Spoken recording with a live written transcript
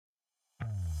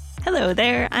Hello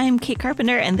there, I'm Kate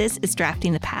Carpenter, and this is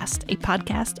Drafting the Past, a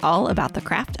podcast all about the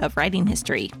craft of writing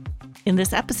history. In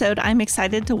this episode, I'm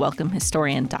excited to welcome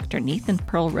historian Dr. Nathan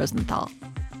Perl-Rosenthal.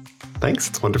 Thanks,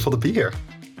 it's wonderful to be here.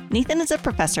 Nathan is a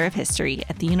professor of history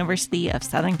at the University of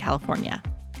Southern California.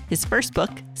 His first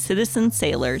book, Citizen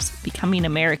Sailors, Becoming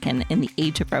American in the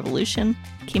Age of Revolution,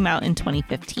 came out in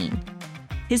 2015.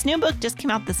 His new book just came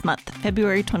out this month,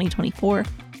 February 2024,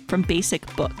 from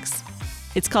Basic Books.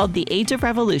 It's called The Age of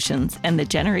Revolutions and the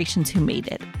Generations Who Made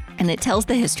It, and it tells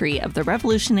the history of the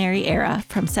Revolutionary Era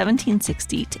from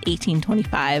 1760 to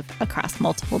 1825 across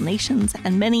multiple nations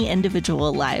and many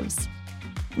individual lives.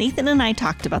 Nathan and I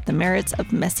talked about the merits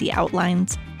of messy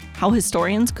outlines, how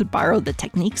historians could borrow the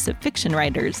techniques of fiction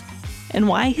writers, and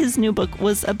why his new book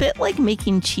was a bit like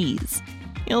making cheese.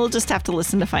 You'll just have to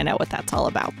listen to find out what that's all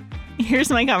about. Here's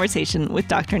my conversation with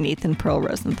Dr. Nathan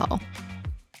Perl-Rosenthal.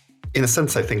 In a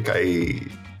sense, I think I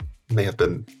may have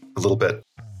been a little bit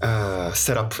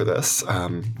set up for this.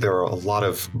 There are a lot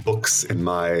of books in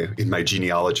my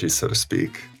genealogy, so to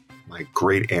speak. My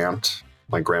great aunt,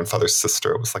 my grandfather's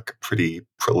sister, was like a pretty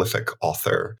prolific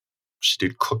author. She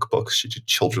did cookbooks, she did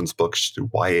children's books, she did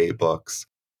YA books.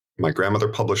 My grandmother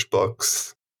published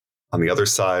books. On the other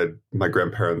side, my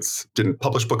grandparents didn't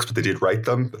publish books, but they did write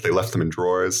them, but they left them in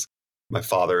drawers. My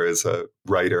father is a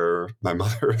writer. My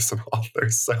mother is an author.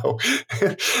 So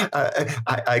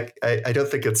I don't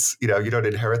think it's, you don't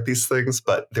inherit these things,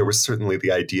 but there was certainly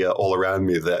the idea all around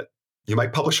me that you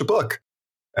might publish a book.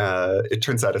 It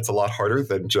turns out it's a lot harder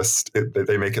than just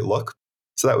they make it look.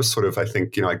 So that was sort of, I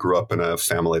think, I grew up in a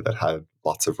family that had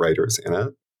lots of writers in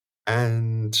it.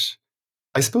 And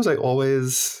I suppose I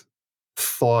always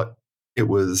thought it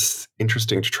was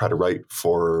interesting to try to write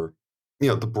for,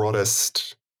 the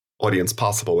broadest audience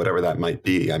possible, whatever that might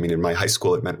be. I mean, in my high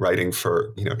school, it meant writing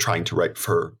for, trying to write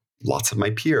for lots of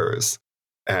my peers.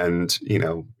 And,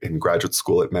 in graduate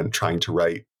school, it meant trying to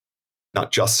write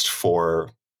not just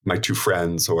for my two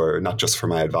friends or not just for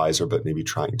my advisor, but maybe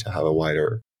trying to have a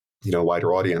wider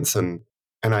audience. And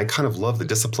I kind of love the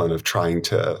discipline of trying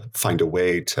to find a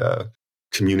way to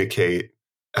communicate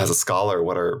as a scholar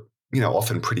what are,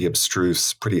 often pretty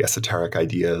abstruse, pretty esoteric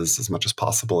ideas as much as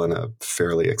possible in a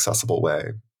fairly accessible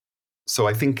way. So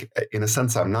I think, in a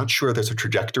sense, I'm not sure there's a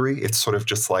trajectory. It's sort of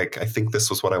just like, I think this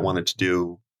was what I wanted to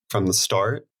do from the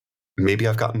start. Maybe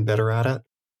I've gotten better at it.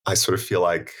 I sort of feel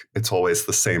like it's always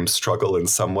the same struggle in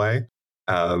some way,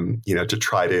 to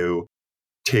try to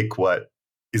take what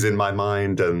is in my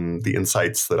mind and the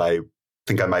insights that I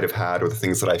think I might have had or the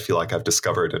things that I feel like I've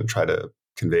discovered and try to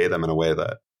convey them in a way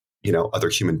that, other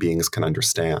human beings can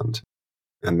understand.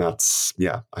 And that's,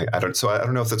 I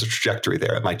don't know if there's a trajectory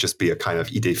there. It might just be a kind of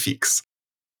idée fixe.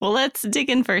 Well, let's dig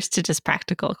in first to just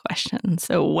practical questions.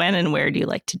 So when and where do you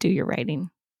like to do your writing?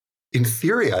 In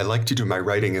theory, I like to do my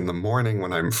writing in the morning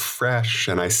when I'm fresh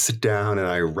and I sit down and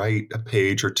I write a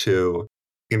page or two.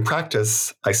 In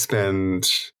practice, I spend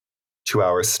 2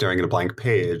 hours staring at a blank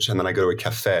page and then I go to a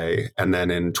cafe and then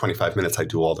in 25 minutes, I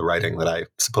do all the writing that I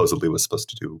supposedly was supposed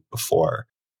to do before.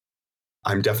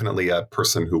 I'm definitely a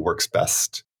person who works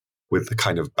best with the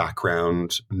kind of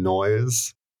background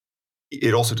noise.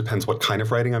 It also depends what kind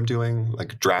of writing I'm doing.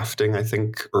 Like drafting, I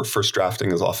think, or first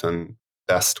drafting is often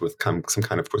best with some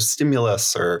kind of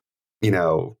stimulus or, an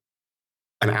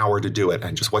hour to do it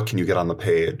and just what can you get on the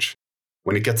page.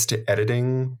 When it gets to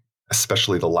editing,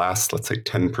 especially the last, let's say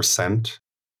 10%,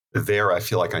 there I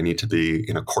feel like I need to be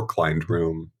in a cork-lined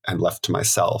room and left to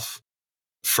myself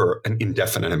for an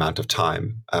indefinite amount of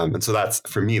time. And so that's,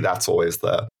 for me, that's always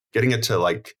getting it to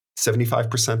like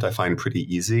 75% I find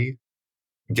pretty easy.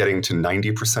 Getting to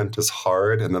 90% is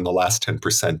hard. And then the last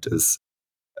 10%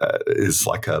 is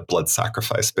like a blood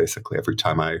sacrifice, basically, every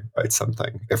time I write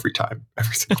something, every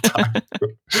single time.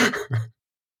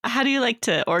 How do you like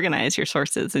to organize your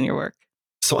sources in your work?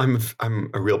 So I'm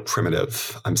a real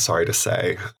primitive, I'm sorry to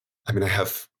say. I mean, I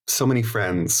have so many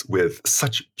friends with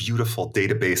such beautiful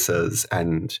databases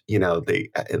and,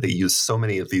 they use so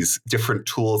many of these different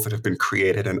tools that have been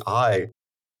created. And I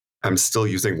am still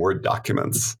using Word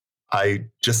documents. I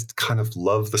just kind of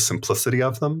love the simplicity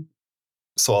of them.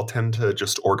 So I'll tend to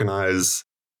just organize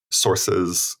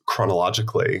sources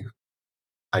chronologically.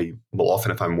 I will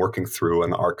often, if I'm working through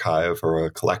an archive or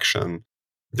a collection,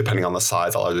 depending on the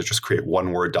size, I'll either just create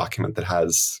one Word document that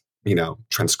has,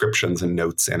 transcriptions and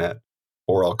notes in it,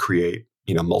 or I'll create,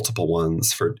 multiple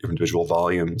ones for individual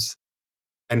volumes.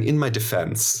 And in my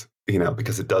defense,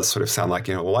 because it does sort of sound like,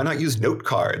 why not use note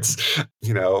cards?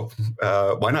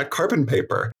 Why not carbon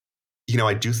paper?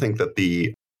 I do think that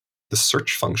the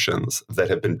search functions that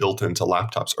have been built into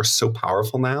laptops are so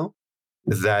powerful now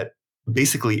that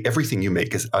basically everything you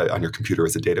make is on your computer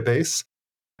is a database.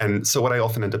 And so what I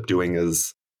often end up doing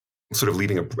is sort of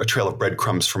leaving a trail of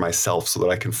breadcrumbs for myself so that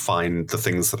I can find the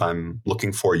things that I'm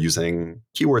looking for using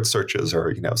keyword searches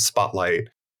or, Spotlight.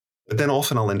 But then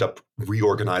often I'll end up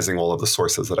reorganizing all of the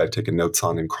sources that I've taken notes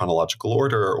on in chronological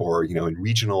order or, in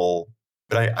regional.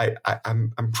 But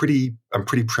I'm pretty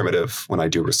primitive when I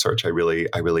do research. I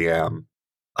really am.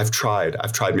 I've tried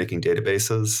making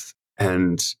databases,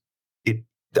 and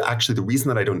actually the reason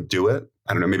that I don't do it,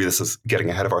 I don't know, maybe this is getting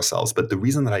ahead of ourselves, but the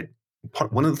reason that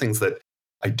one of the things that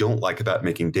I don't like about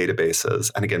making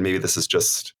databases, and again, maybe this is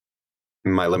just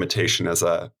my limitation as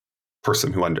a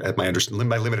person who at my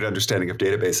limited understanding of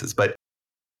databases, but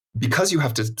because you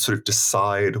have to sort of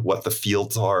decide what the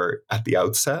fields are at the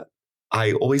outset,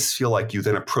 I always feel like you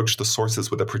then approach the sources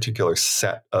with a particular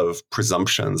set of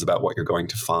presumptions about what you're going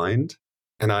to find.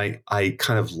 And I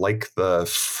kind of like the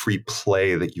free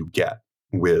play that you get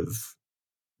with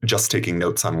just taking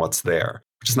notes on what's there,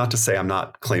 which is not to say I'm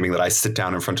not claiming that I sit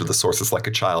down in front of the sources like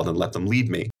a child and let them lead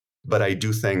me. But I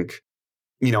do think,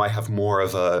 I have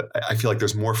I feel like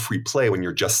there's more free play when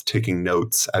you're just taking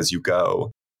notes as you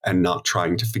go and not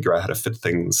trying to figure out how to fit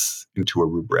things into a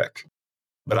rubric.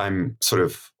 But I'm sort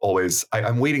of always,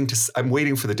 I'm waiting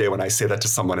for the day when I say that to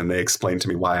someone and they explain to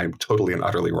me why I'm totally and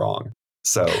utterly wrong.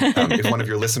 So if one of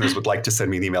your listeners would like to send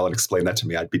me an email and explain that to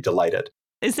me, I'd be delighted.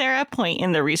 Is there a point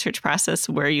in the research process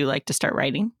where you like to start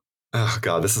writing? Oh,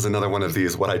 God, this is another one of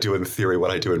these what I do in theory, what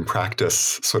I do in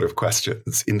practice sort of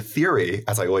questions. In theory,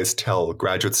 as I always tell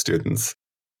graduate students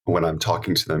when I'm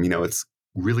talking to them, it's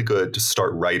really good to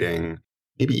start writing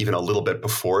maybe even a little bit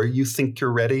before you think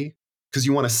you're ready, because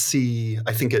you want to see,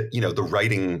 I think, the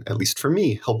writing, at least for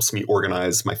me, helps me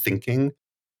organize my thinking.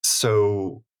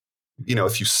 So,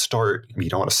 if you start, you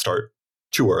don't want to start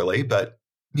too early, but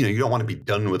you don't want to be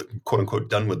done with, quote unquote,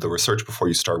 done with the research before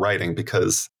you start writing,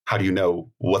 because how do you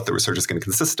know what the research is going to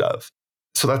consist of?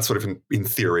 So that's sort of in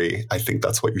theory, I think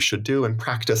that's what you should do. In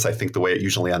practice, I think the way it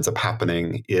usually ends up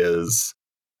happening is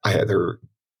I either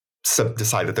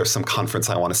decide that there's some conference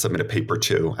I want to submit a paper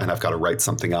to, and I've got to write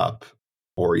something up,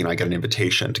 or, I get an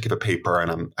invitation to give a paper,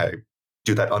 and I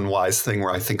do that unwise thing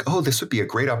where I think, oh, this would be a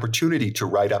great opportunity to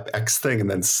write up X thing. And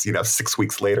then, 6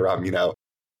 weeks later, I'm,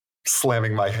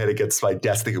 slamming my head against my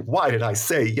desk thinking, why did I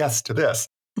say yes to this?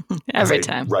 Every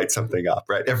time. Write something up,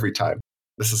 right? Every time.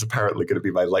 This is apparently going to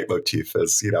be my leitmotif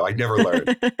as, I never learn.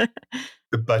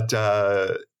 But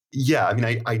I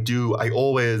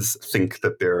always think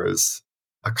that there's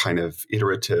a kind of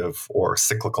iterative or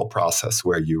cyclical process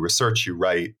where you research, you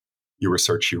write, you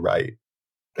research, you write.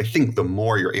 I think the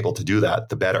more you're able to do that,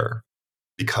 the better.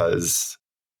 Because,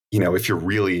 if you're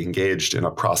really engaged in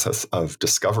a process of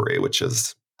discovery, which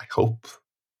is, I hope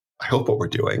what we're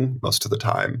doing most of the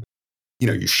time,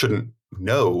 you shouldn't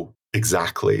know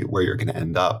exactly where you're going to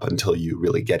end up until you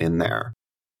really get in there.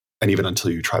 And even until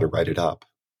you try to write it up.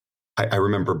 I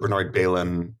remember Bernard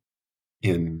Bailyn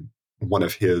in one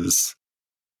of he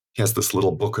has this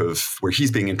little book of where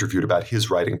he's being interviewed about his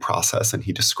writing process. And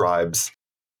he describes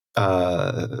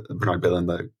Bernard Bailyn,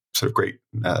 the sort of great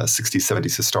 60s,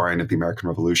 70s historian of the American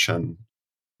Revolution,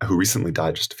 who recently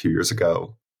died just a few years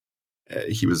ago.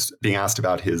 He was being asked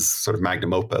about his sort of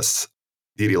magnum opus,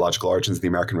 The Ideological Origins of the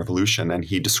American Revolution. And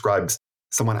he describes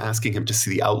someone asking him to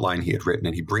see the outline he had written.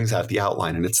 And he brings out the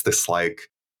outline. And it's this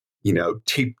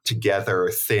taped together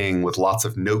thing with lots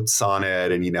of notes on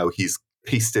it. And, he's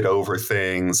pasted over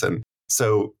things. And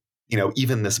so,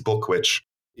 even this book, which,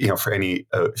 for any,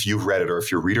 if you've read it or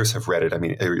if your readers have read it,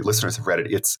 or your listeners have read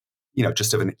it, it's,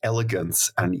 just of an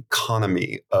elegance and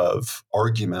economy of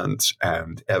argument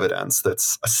and evidence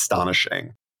that's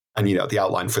astonishing. And, the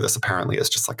outline for this apparently is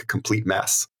just like a complete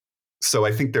mess. So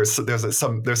I think there's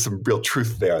some real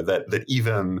truth there that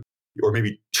even, or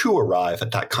maybe to arrive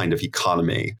at that kind of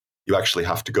economy, you actually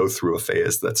have to go through a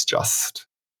phase that's just,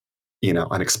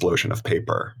 an explosion of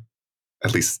paper.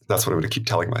 At least that's what I'm going to keep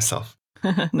telling myself.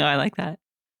 No, I like that.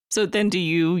 So then do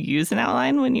you use an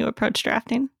outline when you approach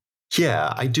drafting?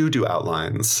 Yeah, I do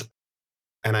outlines.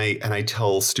 And I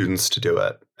tell students to do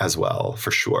it as well,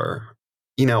 for sure.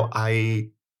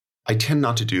 I tend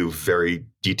not to do very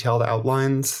detailed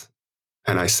outlines.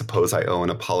 And I suppose I owe an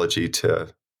apology to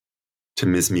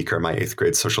Ms. Meeker, my 8th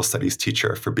grade social studies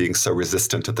teacher, for being so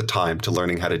resistant at the time to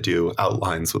learning how to do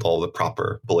outlines with all the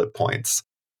proper bullet points.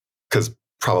 Because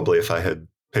probably if I had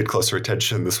paid closer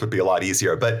attention, this would be a lot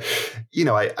easier. But,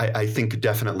 I think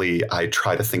definitely I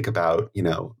try to think about,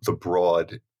 the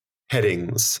broad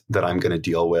headings that I'm going to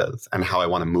deal with and how I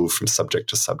want to move from subject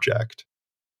to subject.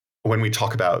 When we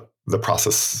talk about the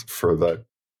process for the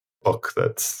book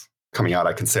that's coming out,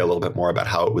 I can say a little bit more about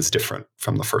how it was different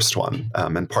from the first one.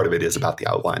 And part of it is about the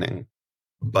outlining.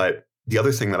 But the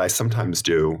other thing that I sometimes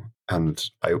do, and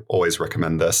I always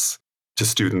recommend this to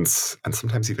students and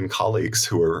sometimes even colleagues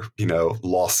who are,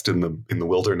 lost in the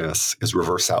wilderness, is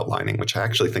reverse outlining, which I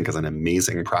actually think is an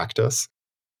amazing practice.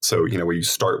 So, where you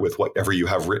start with whatever you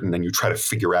have written and you try to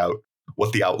figure out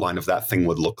what the outline of that thing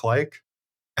would look like.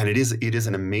 And it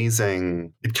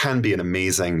can be an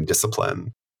amazing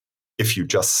discipline if you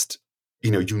just,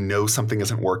 something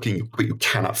isn't working, but you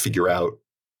cannot figure out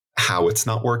how it's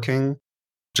not working.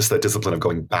 Just that discipline of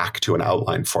going back to an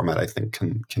outline format, I think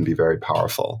can be very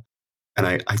powerful. And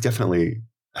I definitely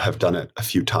have done it a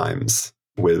few times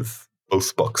with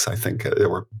both books. I think there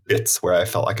were bits where I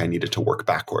felt like I needed to work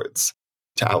backwards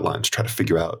to outline, to try to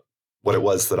figure out what it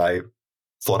was that I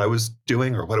thought I was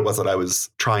doing or what it was that I was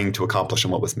trying to accomplish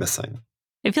and what was missing.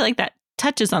 I feel like that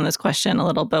touches on this question a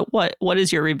little bit. What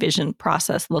does your revision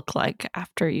process look like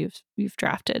after you've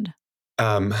drafted?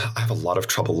 I have a lot of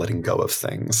trouble letting go of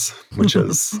things, which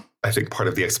is, I think, part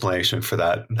of the explanation for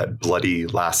that bloody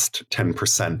last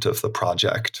 10% of the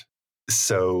project.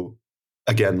 So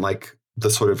again, like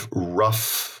the sort of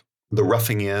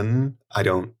roughing in, I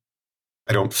don't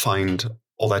find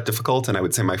all that difficult. And I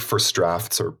would say my first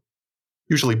drafts are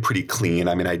usually pretty clean.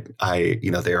 I mean,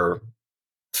 they're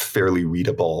fairly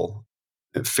readable,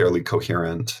 fairly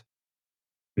coherent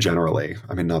generally.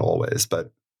 I mean, not always,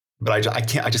 but I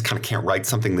just kind of can't write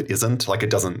something that isn't, like, it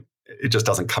just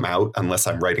doesn't come out unless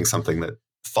I'm writing something that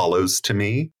follows to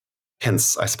me.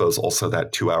 Hence, I suppose also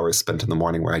that 2 hours spent in the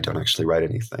morning where I don't actually write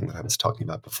anything that I was talking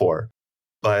about before.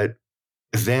 But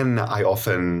then I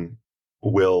often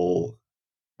will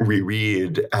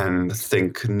reread and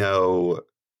think, no,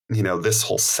 this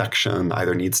whole section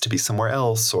either needs to be somewhere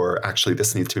else, or actually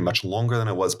this needs to be much longer than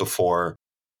it was before.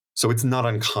 So it's not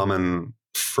uncommon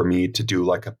for me to do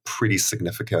like a pretty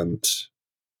significant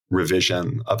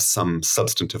revision of some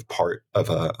substantive part of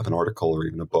an article or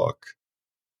even a book.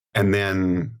 And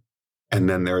then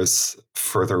there's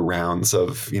further rounds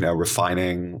of,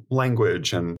 refining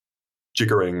language and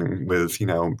jiggering with,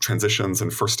 transitions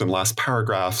and first and last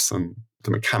paragraphs and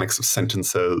the mechanics of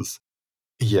sentences.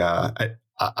 Yeah,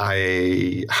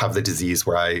 I have the disease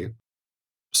where I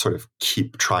sort of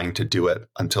keep trying to do it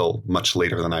until much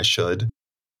later than I should.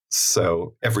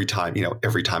 So every time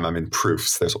I'm in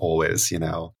proofs, there's always,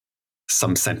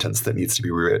 some sentence that needs to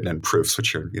be rewritten in proofs,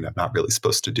 which you're, not really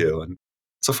supposed to do. And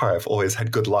so far, I've always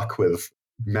had good luck with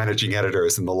managing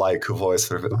editors and the like who've always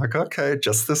sort of been like, okay,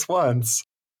 just this once.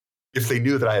 If they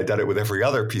knew that I had done it with every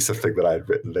other piece of thing that I had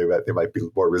written, they might be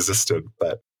more resistant.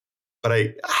 But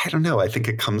I don't know. I think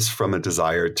it comes from a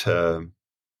desire to,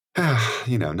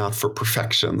 not for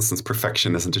perfection, since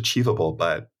perfection isn't achievable,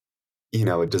 but,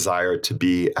 a desire to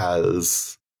be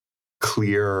as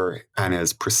clear and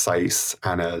as precise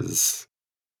and as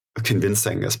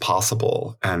convincing as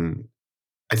possible. And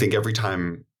I think every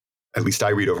time, at least I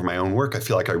read over my own work, I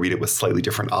feel like I read it with slightly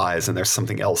different eyes. And there's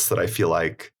something else that I feel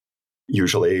like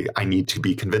usually I need to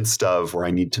be convinced of, or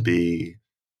I need to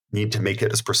make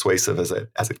it as persuasive as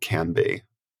it can be.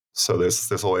 So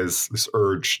there's always this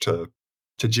urge to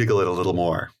jiggle it a little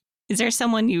more. Is there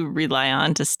someone you rely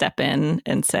on to step in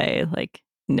and say, like,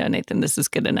 no, Nathan, this is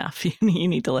good enough. You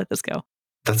need to let this go?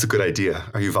 That's a good idea.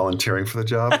 Are you volunteering for the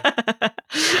job?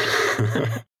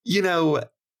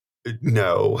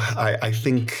 No. I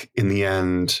think in the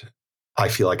end, I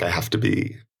feel like I have to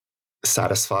be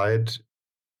satisfied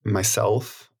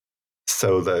myself.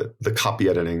 So the copy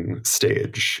editing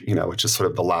stage, which is sort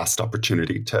of the last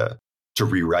opportunity to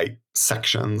rewrite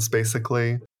sections,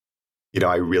 basically.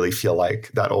 I really feel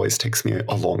like that always takes me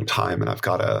a long time, and I've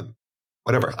got to,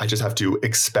 whatever, I just have to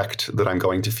expect that I'm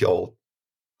going to feel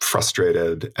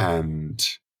frustrated and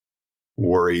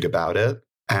worried about it,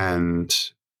 and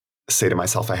say to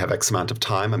myself, I have X amount of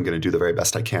time. I'm going to do the very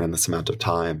best I can in this amount of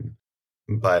time.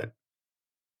 But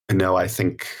no, I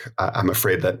think I'm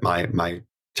afraid that my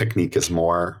technique is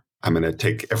more, I'm going to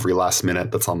take every last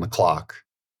minute that's on the clock.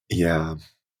 Yeah.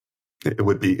 It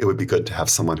would be good to have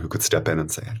someone who could step in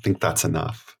and say, I think that's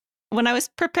enough. When I was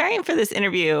preparing for this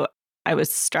interview, I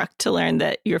was struck to learn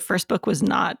that your first book was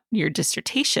not your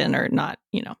dissertation, or not,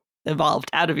 evolved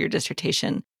out of your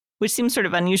dissertation, which seems sort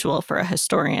of unusual for a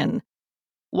historian.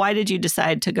 Why did you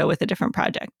decide to go with a different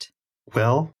project?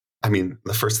 Well, I mean,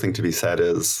 the first thing to be said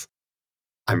is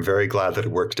I'm very glad that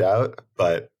it worked out,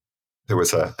 but there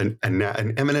was an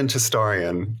eminent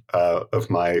historian of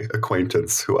my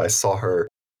acquaintance who I saw her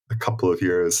a couple of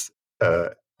years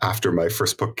after my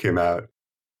first book came out.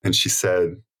 And she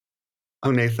said,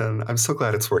 oh, Nathan, I'm so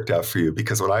glad it's worked out for you,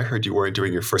 because when I heard you weren't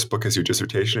doing your first book as your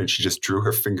dissertation, and she just drew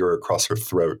her finger across her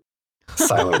throat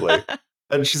silently.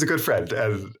 And she's a good friend.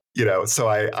 And, so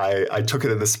I took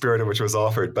it in the spirit in which it was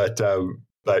offered. But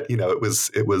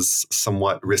it was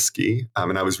somewhat risky.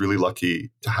 And I was really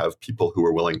lucky to have people who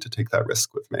were willing to take that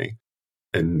risk with me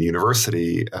in the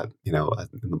university,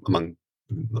 among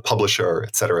the publisher,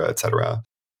 et cetera, et cetera.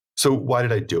 So why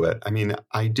did I do it? I mean,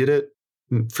 I did it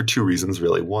for two reasons,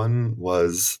 really. One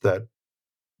was that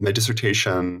my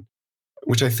dissertation,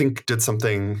 which I think did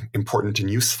something important and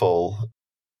useful,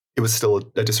 it was still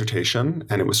a dissertation,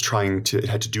 and it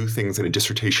had to do things in a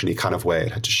dissertation-y kind of way.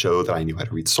 It had to show that I knew how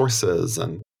to read sources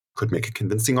and could make a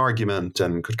convincing argument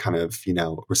and could kind of,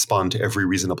 respond to every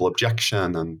reasonable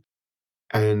objection.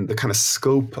 And the kind of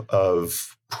scope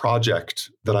of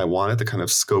project that I wanted, the kind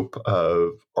of scope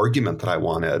of argument that I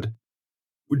wanted,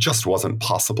 just wasn't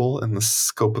possible in the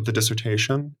scope of the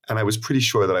dissertation. And I was pretty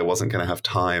sure that I wasn't going to have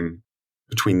time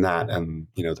between that and,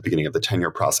 the beginning of the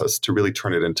tenure process to really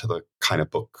turn it into the kind of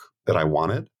book that I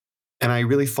wanted. And I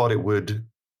really thought it would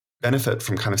benefit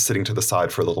from kind of sitting to the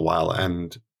side for a little while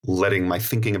and letting my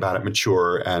thinking about it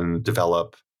mature and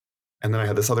develop. And then I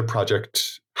had this other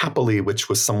project, happily, which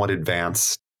was somewhat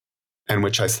advanced, and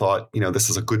which I thought, this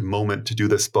is a good moment to do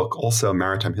this book. Also,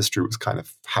 maritime history was kind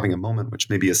of having a moment, which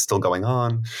maybe is still going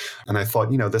on. And I thought,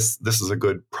 this is a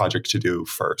good project to do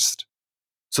first.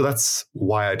 So that's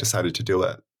why I decided to do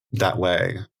it that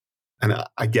way. And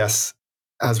I guess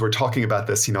as we're talking about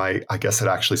this, I guess it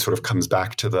actually sort of comes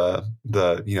back to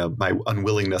the my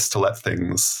unwillingness to let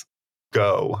things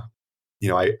go.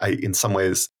 I in some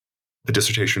ways, the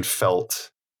dissertation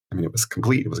felt, it was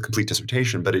complete. It was a complete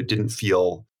dissertation, but it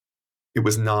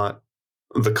was not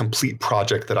the complete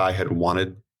project that I had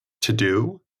wanted to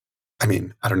do.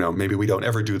 I don't know, maybe we don't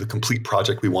ever do the complete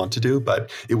project we want to do,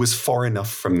 but it was far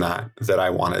enough from that I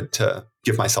wanted to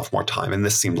give myself more time. And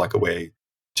this seemed like a way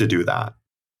to do that.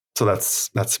 So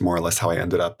that's more or less how I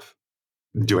ended up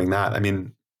doing that.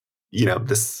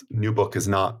 This new book is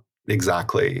not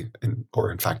exactly,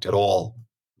 or in fact at all,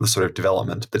 the sort of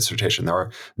development of the dissertation. There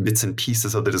are bits and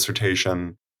pieces of the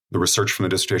dissertation, the research from the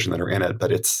dissertation that are in it,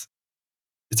 but it's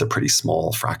a pretty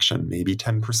small fraction, maybe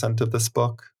 10% of this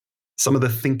book. Some of the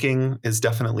thinking is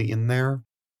definitely in there,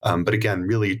 but again,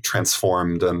 really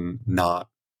transformed and not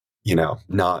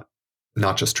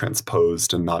just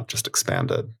transposed and not just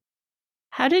expanded.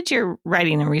 How did your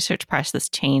writing and research process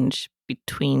change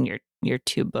between your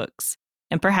two books,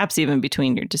 and perhaps even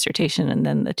between your dissertation and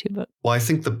then the two books? Well, I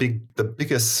think the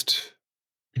biggest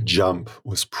jump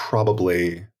was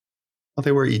probably,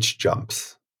 they were each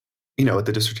jumps. At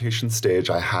the dissertation stage,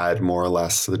 I had more or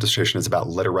less, so the dissertation is about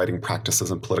letter writing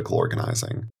practices and political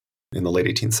organizing in the late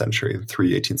 18th century,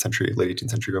 late 18th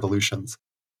century revolutions.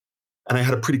 And I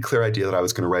had a pretty clear idea that I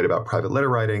was going to write about private letter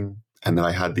writing. And then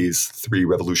I had these three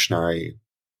revolutionary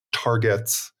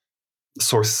targets.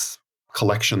 Source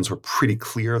collections were pretty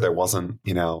clear. There wasn't,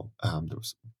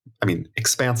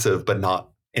 expansive, but not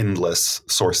endless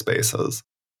source bases.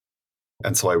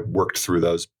 And so I worked through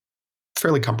those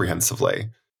fairly comprehensively.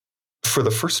 For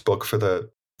the first book,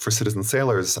 for Citizen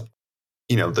Sailors,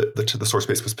 the source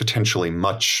base was potentially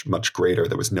much, much greater.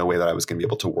 There was no way that I was going to be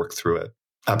able to work through it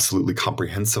absolutely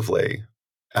comprehensively.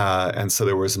 And so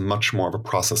there was much more of a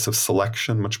process of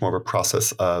selection, much more of a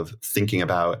process of thinking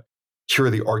about, here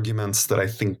are the arguments that I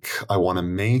think I want to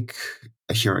make.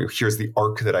 Here's the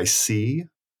arc that I see.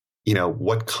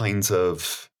 What kinds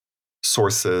of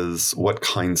sources, what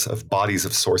kinds of bodies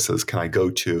of sources can I go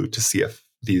to see if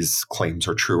these claims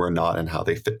are true or not and how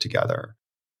they fit together.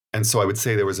 And so I would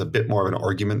say there was a bit more of an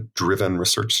argument-driven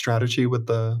research strategy with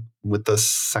the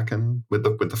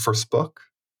first book.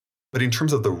 But in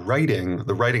terms of the writing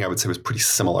I would say was pretty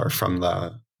similar from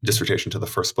the dissertation to the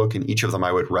first book. In each of them,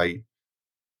 I would write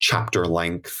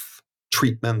chapter-length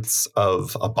treatments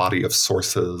of a body of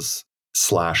sources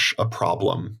 / a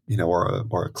problem,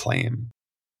 or a claim.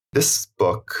 This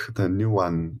book, the new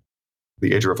one,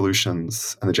 The Age of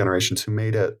Revolutions and the Generations Who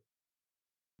Made It,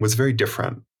 was very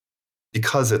different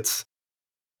because it's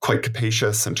quite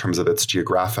capacious in terms of its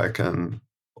geographic and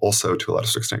also to a lot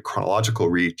of extent chronological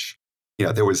reach.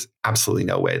 There was absolutely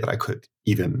no way that I could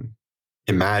even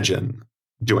imagine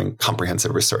doing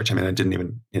comprehensive research.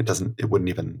 It wouldn't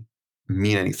even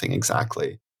mean anything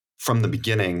exactly. From the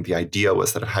beginning, the idea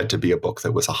was that it had to be a book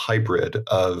that was a hybrid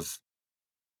of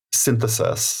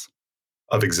synthesis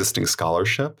of existing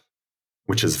scholarship,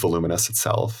 which is voluminous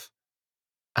itself,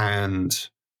 and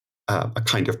a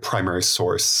kind of primary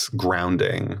source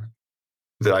grounding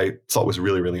that I thought was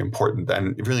really, really important,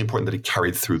 and really important that it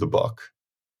carried through the book.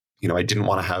 I didn't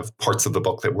want to have parts of the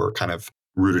book that were kind of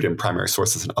rooted in primary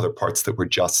sources and other parts that were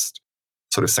just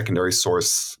sort of secondary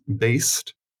source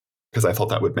based, because I thought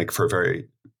that would make for a very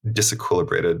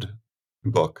disequilibrated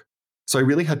book. So I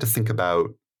really had to think about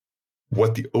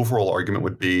what the overall argument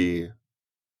would be,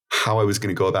 how I was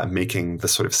going to go about making the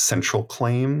sort of central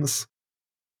claims,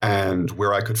 and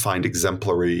where I could find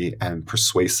exemplary and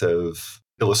persuasive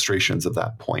illustrations of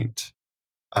that point,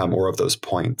 or of those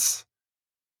points.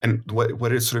 And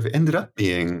what it sort of ended up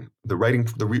being, the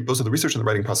research and the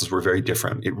writing process were very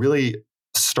different. It really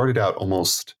started out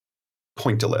almost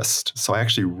pointillist. So I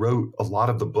actually wrote a lot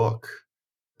of the book,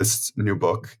 this new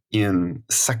book, in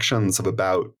sections of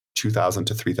about 2,000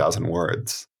 to 3,000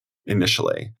 words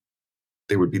initially.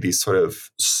 They would be these sort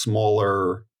of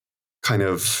smaller, kind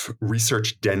of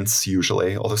research dense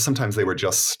usually, although sometimes they were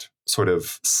just sort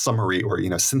of summary or,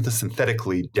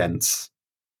 synthetically dense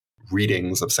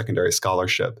readings of secondary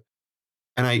scholarship.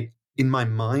 And in my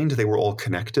mind, they were all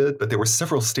connected, but there were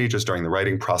several stages during the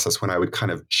writing process when I would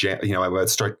kind of, I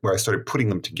started putting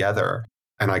them together.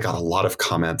 And I got a lot of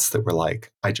comments that were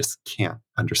like, I just can't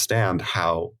understand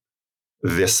how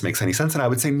this makes any sense. And I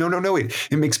would say, no,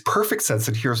 it makes perfect sense.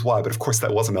 And here's why. But of course,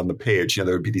 that wasn't on the page. There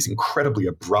would be these incredibly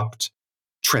abrupt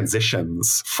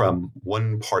transitions from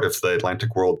one part of the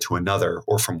Atlantic world to another,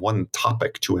 or from one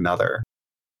topic to another.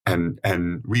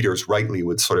 And readers rightly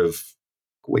would sort of,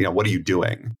 what are you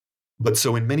doing? But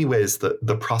so in many ways,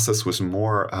 the process was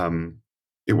more,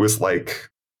 it was like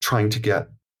trying to get,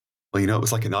 it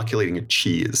was like inoculating a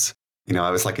cheese. I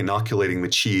was like inoculating the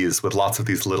cheese with lots of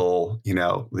these little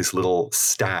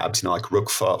stabs, like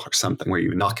Roquefort or something, where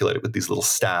you inoculate it with these little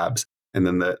stabs. And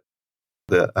then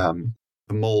the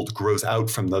mold grows out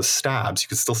from those stabs. You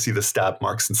can still see the stab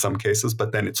marks in some cases,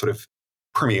 but then it sort of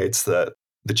permeates the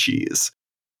cheese.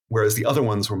 Whereas the other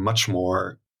ones were much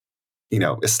more,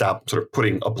 sort of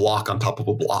putting a block on top of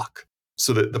a block.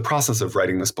 So the process of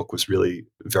writing this book was really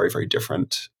very, very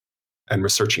different. And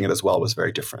researching it as well was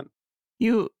very different.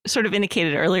 You sort of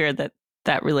indicated earlier that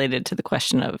related to the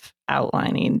question of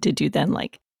outlining. Did you then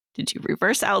did you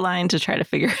reverse outline to try to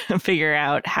figure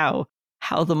out how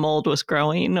the mold was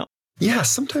growing? Yeah,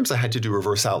 sometimes I had to do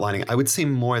reverse outlining. I would say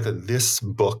more that this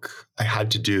book, I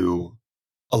had to do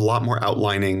a lot more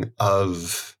outlining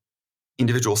of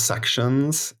individual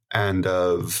sections and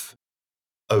of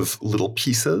little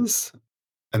pieces.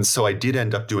 And so I did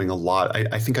end up doing a lot.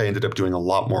 I think I ended up doing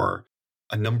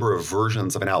a number of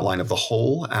versions of an outline of the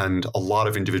whole and a lot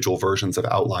of individual versions of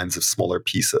outlines of smaller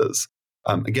pieces.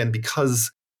 Again,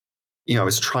 because, I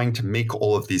was trying to make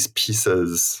all of these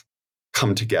pieces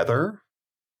come together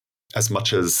as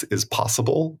much as is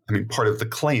possible. I mean, part of the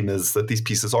claim is that these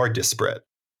pieces are disparate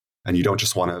and you don't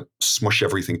just want to smush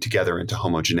everything together into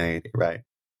homogeneity, right?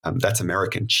 That's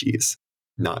American cheese,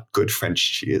 not good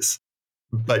French cheese.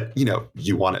 But,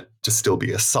 you want it to still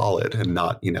be a solid and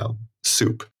not,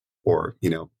 soup or,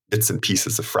 bits and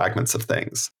pieces of fragments of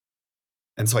things.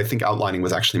 And so I think outlining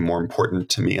was actually more important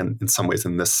to me in some ways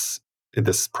in this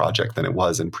project than it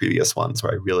was in previous ones,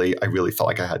 where I really felt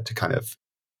like I had to kind of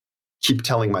keep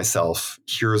telling myself,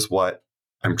 here's what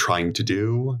I'm trying to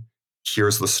do.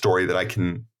 Here's the story that I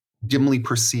can dimly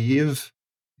perceive.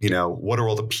 What are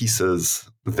all the pieces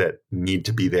that need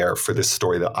to be there for this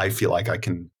story that I feel like I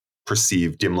can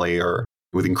perceive dimly or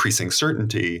with increasing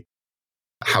certainty?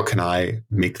 How can I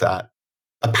make that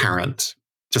apparent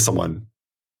to someone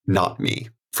not me,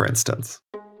 for instance?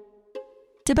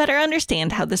 To better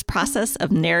understand how this process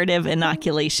of narrative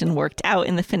inoculation worked out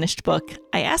in the finished book,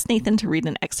 I asked Nathan to read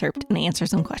an excerpt and answer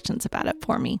some questions about it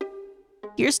for me.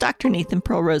 Here's Dr. Nathan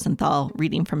Perl-Rosenthal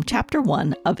reading from Chapter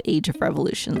 1 of Age of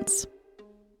Revolutions.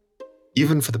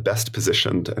 Even for the best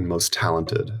positioned and most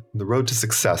talented, the road to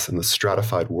success in the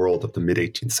stratified world of the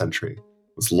mid-18th century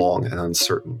was long and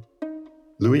uncertain.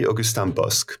 Louis-Augustin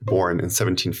Bosc, born in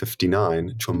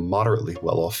 1759 to a moderately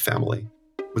well-off family,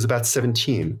 was about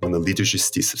 17 when the Lit de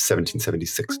Justice of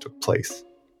 1776 took place.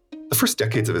 The first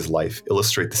decades of his life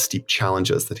illustrate the steep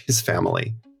challenges that his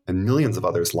family and millions of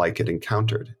others like it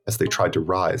encountered as they tried to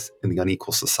rise in the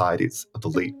unequal societies of the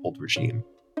late old regime.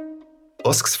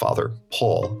 Bosc's father,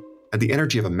 Paul, had the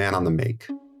energy of a man on the make.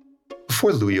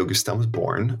 Before Louis-Augustin was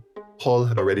born, Paul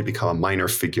had already become a minor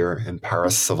figure in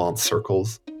Paris savant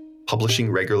circles,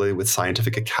 publishing regularly with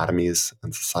scientific academies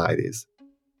and societies.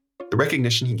 The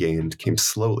recognition he gained came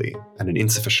slowly and in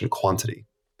insufficient quantity.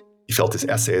 He felt his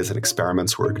essays and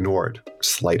experiments were ignored or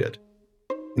slighted.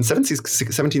 In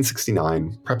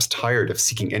 1769, perhaps tired of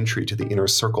seeking entry to the inner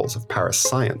circles of Paris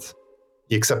science,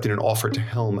 he accepted an offer to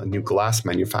helm a new glass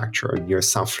manufacturer near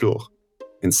Saint-Flour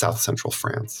in south-central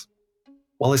France.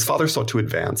 While his father sought to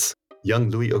advance, young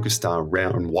Louis-Augustin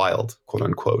ran wild,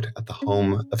 quote-unquote, at the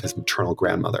home of his maternal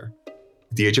grandmother.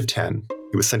 At the age of 10,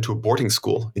 he was sent to a boarding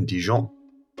school in Dijon.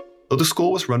 Though the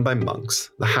school was run by monks,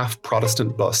 the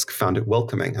half-Protestant Busk found it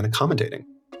welcoming and accommodating.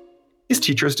 His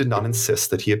teachers did not insist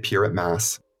that he appear at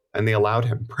Mass, and they allowed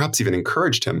him, perhaps even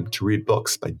encouraged him, to read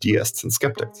books by deists and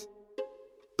skeptics.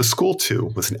 The school,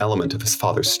 too, was an element of his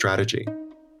father's strategy.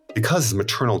 Because his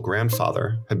maternal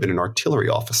grandfather had been an artillery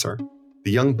officer,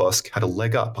 the young Busk had a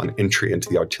leg up on entry into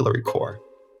the artillery corps.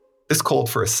 This called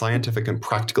for a scientific and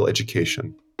practical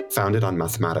education, founded on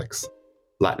mathematics.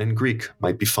 Latin and Greek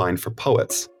might be fine for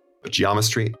poets, but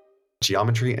geometry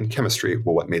and chemistry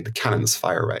were what made the cannons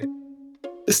fire right.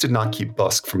 This did not keep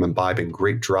Busk from imbibing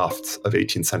great drafts of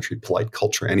 18th century polite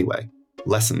culture anyway,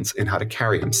 lessons in how to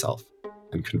carry himself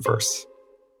and converse.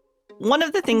 One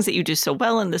of the things that you do so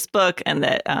well in this book, and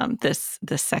that this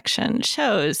section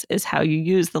shows, is how you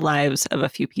use the lives of a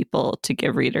few people to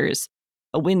give readers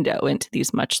a window into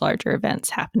these much larger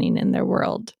events happening in their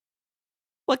world.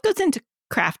 What goes into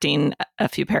crafting a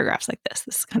few paragraphs like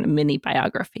this kind of mini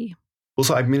biography? Well,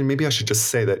 so I mean, maybe I should just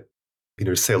say that,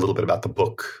 say a little bit about the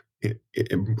book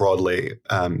broadly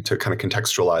to kind of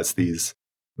contextualize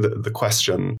the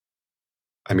question.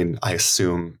 I mean, I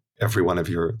assume every one of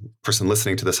your person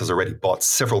listening to this has already bought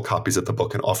several copies of the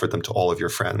book and offered them to all of your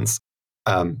friends.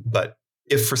 But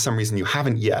if for some reason you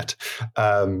haven't yet,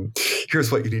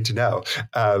 here's what you need to know.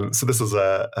 So this is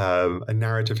a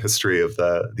narrative history of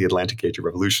the Atlantic Age of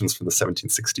revolutions from the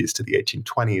 1760s to the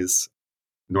 1820s,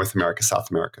 North America,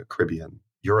 South America, Caribbean,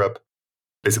 Europe,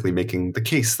 basically making the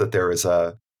case that there is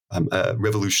a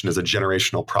revolution as a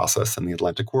generational process in the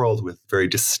Atlantic world with very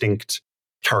distinct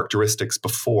characteristics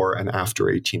before and after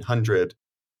 1800,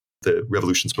 the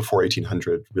revolutions before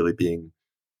 1800 really being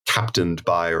captained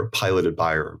by or piloted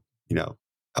by or,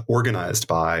 organized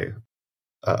by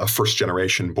a first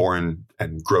generation born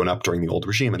and grown up during the old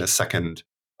regime, and a second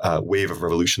wave of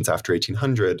revolutions after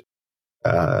 1800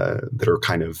 that are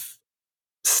kind of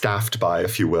staffed by,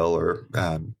 if you will, or,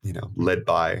 led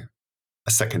by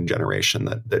a second generation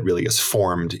that really is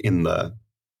formed in the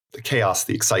chaos,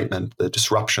 the excitement, the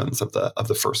disruptions of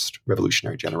the first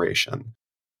revolutionary generation.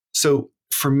 So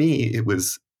for me, it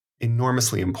was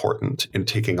enormously important in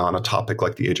taking on a topic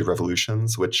like the Age of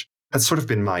Revolutions, which has sort of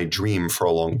been my dream for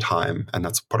a long time. And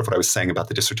that's part of what I was saying about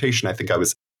the dissertation. I think I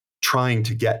was trying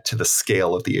to get to the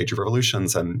scale of the Age of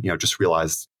Revolutions and, just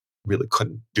realized really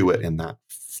couldn't do it in that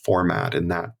format, in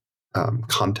that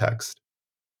context.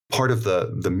 Part of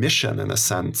the mission, in a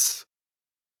sense,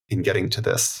 in getting to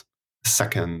this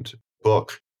second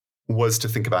book was to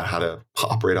think about how to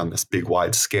operate on this big,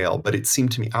 wide scale. But it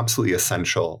seemed to me absolutely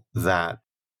essential that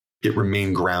it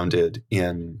remain grounded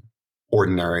in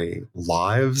ordinary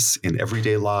lives, in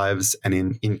everyday lives, and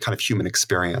in kind of human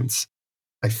experience.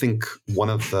 I think one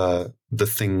of the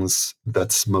things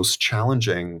that's most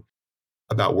challenging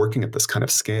about working at this kind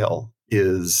of scale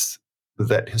is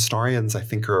that historians, I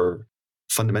think, are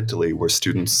fundamentally, we're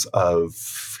students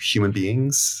of human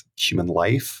beings, human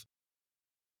life.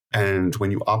 And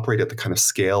when you operate at the kind of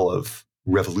scale of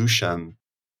revolution,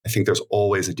 I think there's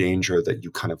always a danger that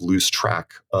you kind of lose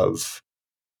track of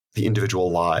the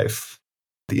individual life,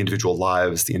 the individual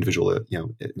lives, the individual,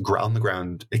 on the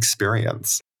ground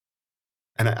experience.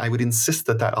 And I would insist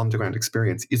that on the ground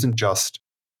experience isn't just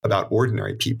about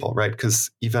ordinary people, right? Because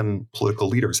even political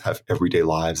leaders have everyday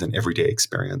lives and everyday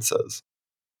experiences.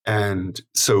 And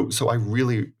so I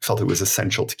really felt it was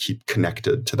essential to keep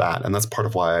connected to that. And that's part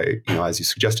of why I, as you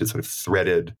suggested, sort of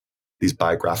threaded these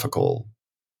biographical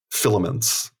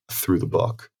filaments through the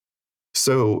book.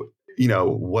 So,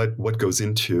 what goes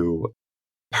into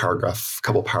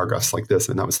couple paragraphs like this,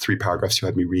 and that was 3 paragraphs you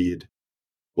had me read.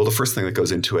 Well, the first thing that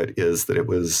goes into it is that it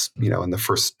was, in the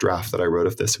first draft that I wrote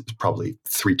of this, it was probably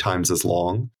 3 times as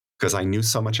long because I knew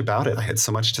so much about it. I had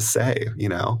so much to say,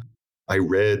 I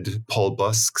read Paul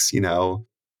Busk's,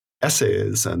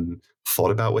 essays and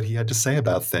thought about what he had to say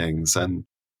about things and,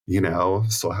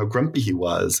 saw how grumpy he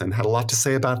was and had a lot to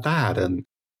say about that and,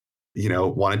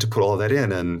 wanted to put all of that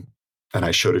in. And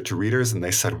I showed it to readers and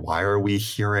they said, why are we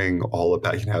hearing all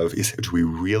about, do we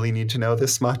really need to know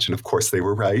this much? And of course they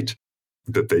were right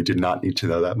that they did not need to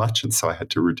know that much. And so I had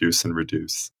to reduce and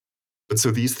reduce. But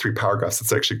so these 3 paragraphs,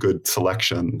 it's actually a good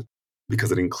selection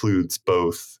because it includes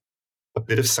both a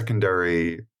bit of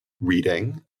secondary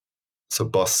reading. So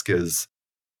Busk is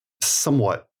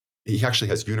he actually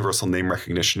has universal name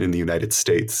recognition in the United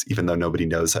States, even though nobody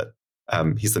knows it.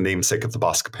 He's the namesake of the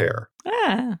Busk pear.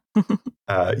 Ah.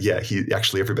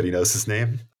 Everybody knows his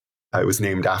name. It was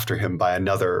named after him by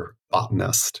another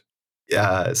botanist.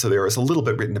 So there was a little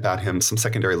bit written about him, some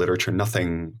secondary literature,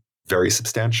 nothing very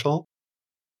substantial.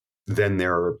 Then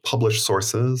there are published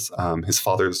sources, his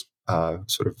father's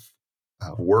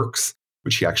works,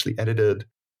 which he actually edited.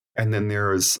 And then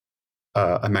there's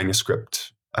a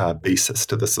manuscript basis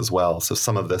to this as well. So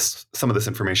some of this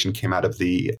information came out of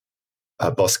the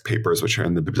Bosc papers, which are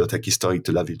in the Bibliothèque historique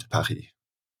de la ville de Paris,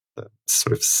 the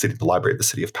sort of city, the library of the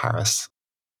city of Paris,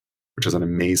 which is an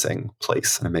amazing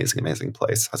place, amazing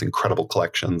place. Has incredible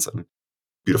collections and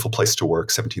beautiful place to work,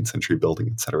 17th century building,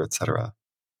 et cetera, et cetera.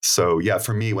 So yeah,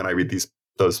 for me, when I read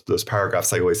those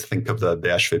paragraphs, I always think of the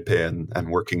BHVP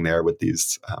and working there with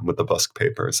these with the Bosc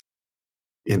papers.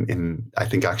 I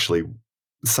think actually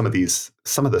some of this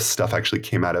stuff actually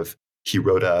came out of he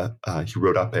wrote up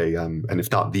a and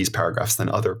if not these paragraphs, then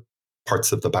other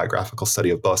parts of the biographical study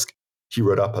of Bosc. He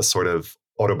wrote up a sort of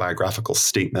autobiographical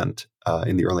statement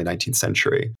in the early 19th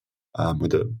century,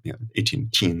 with the 18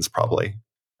 teens probably,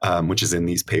 which is in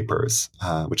these papers,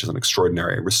 which is an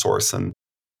extraordinary resource and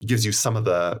gives you some of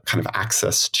the kind of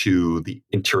access to the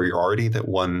interiority that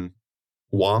one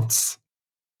wants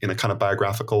in a kind of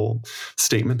biographical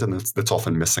statement, and that's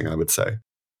often missing, I would say.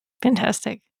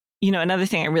 Fantastic. Another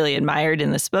thing I really admired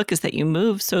in this book is that you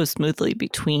move so smoothly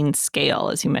between scale.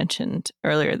 As you mentioned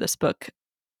earlier, this book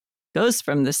goes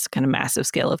from this kind of massive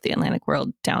scale of the Atlantic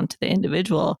world down to the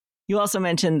individual. You also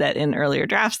mentioned that in earlier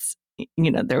drafts,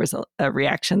 there was a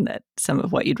reaction that some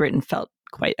of what you'd written felt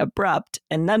quite abrupt,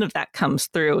 and none of that comes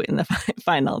through in the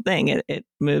final thing. It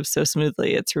moves so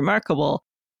smoothly. It's remarkable.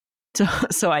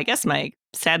 So I guess my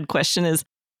sad question is,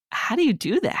 how do you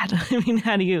do that? I mean,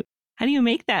 how do you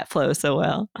make that flow so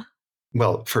well?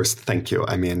 Well, first, thank you.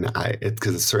 I mean,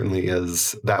 because it certainly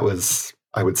is. That was,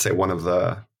 I would say, one of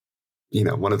the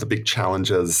big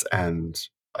challenges, and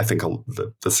I think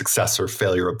the success or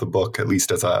failure of the book, at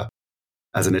least as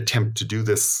an attempt to do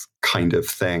this kind of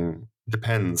thing,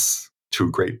 depends to a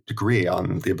great degree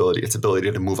on its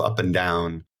ability to move up and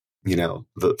down,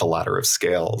 the ladder of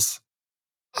scales.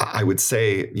 I would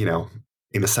say,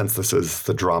 in a sense, this is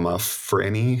the drama for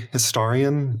any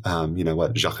historian.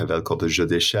 What Jacques Revel called the jeu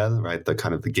d'échelle, right? The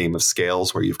kind of the game of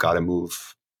scales where you've got to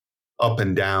move up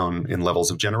and down in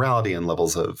levels of generality and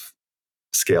levels of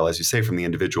scale, as you say, from the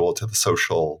individual to the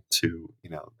social to,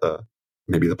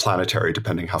 maybe the planetary,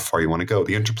 depending how far you want to go,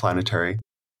 the interplanetary.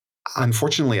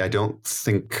 Unfortunately, I don't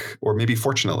think, or maybe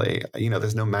fortunately,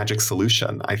 there's no magic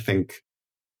solution. I think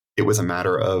it was a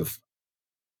matter of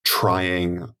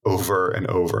trying over and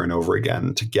over and over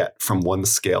again to get from one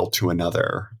scale to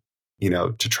another,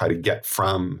 to try to get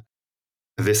from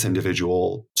this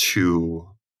individual to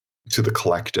the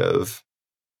collective.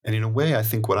 And in a way, I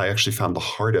think what I actually found the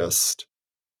hardest,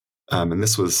 and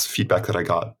this was feedback that I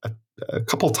got a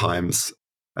couple times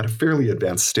at a fairly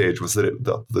advanced stage, was that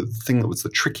the thing that was the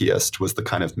trickiest was the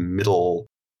kind of middle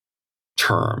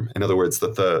term. In other words,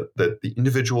 that the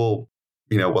individual,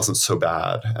 wasn't so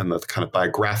bad, and the kind of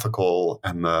biographical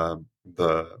and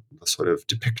the sort of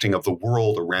depicting of the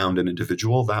world around an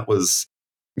individual, that was,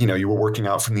 you were working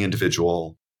out from the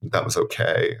individual, that was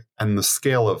okay. And the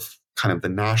scale of kind of the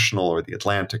national or the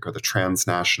Atlantic or the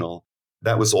transnational,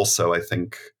 that was also, I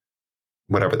think,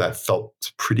 whatever, that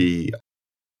felt pretty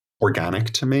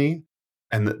organic to me.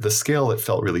 And the scale that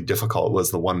felt really difficult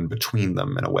was the one between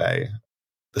them, in a way.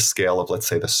 The scale of, let's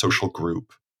say, the social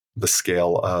group, the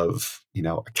scale of,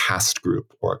 a caste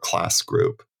group or a class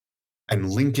group,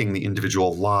 and linking the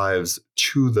individual lives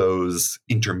to those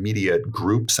intermediate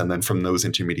groups, and then from those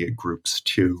intermediate groups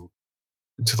to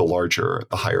the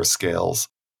higher scales.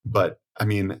 But I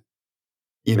mean,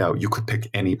 you could pick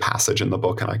any passage in the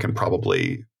book, and I can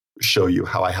probably show you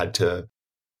how I had to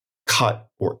cut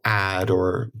or add,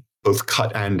 or both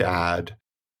cut and add.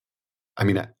 I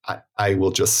mean, I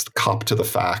will just cop to the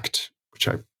fact,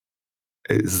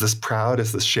 is this proud?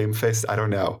 Is this shamefaced? I don't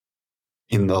know.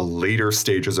 In the later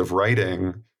stages of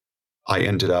writing, I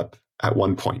ended up at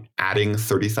one point adding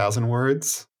 30,000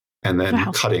 words and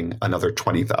then cutting another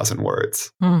 20,000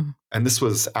 words. Mm. And this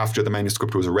was after the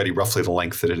manuscript was already roughly the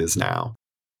length that it is now.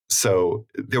 So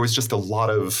there was just a lot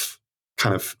of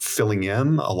kind of filling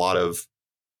in, a lot of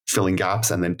filling gaps,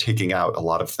 and then taking out a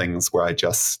lot of things where I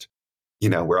just,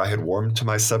 where I had warmed to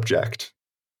my subject,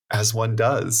 as one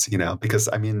does, because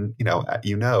I mean,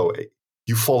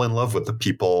 you fall in love with the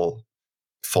people,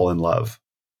 fall in love.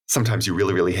 Sometimes you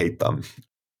really, really hate them.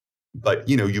 But,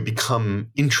 you become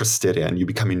interested in, you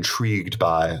become intrigued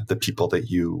by the people that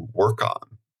you work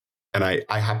on. And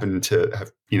I happen to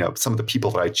have, some of the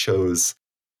people that I chose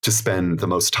to spend the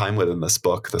most time with in this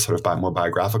book, the sort of more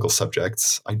biographical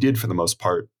subjects, I did for the most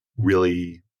part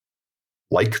really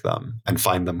like them and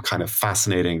find them kind of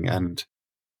fascinating and,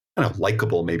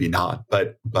 likable, maybe not,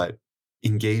 but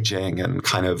engaging and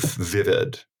kind of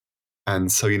vivid.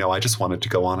 And so, I just wanted to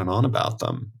go on and on about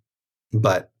them.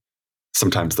 But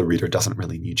sometimes the reader doesn't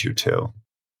really need you to.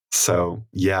 So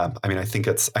yeah, I mean, I think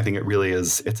it really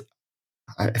is, it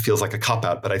feels like a cop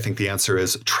out, but I think the answer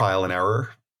is trial and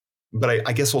error. But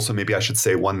I guess also maybe I should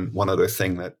say one other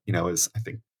thing that, is, I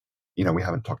think, we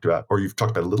haven't talked about, or you've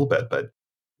talked about a little bit, but,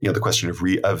 the question of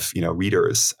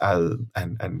readers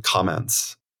and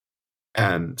comments.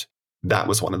 And that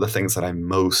was one of the things that I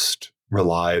most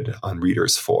relied on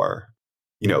readers for,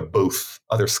 both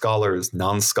other scholars,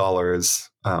 non-scholars,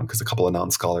 because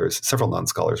several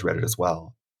non-scholars read it as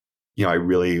well. I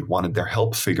really wanted their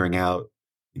help figuring out,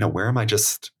 where am I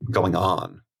just going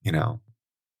on?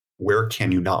 Where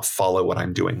can you not follow what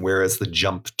I'm doing? Where is the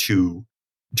jump too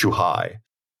high?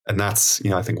 And that's,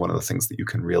 I think one of the things that you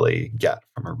can really get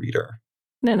from a reader.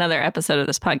 In another episode of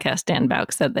this podcast, Dan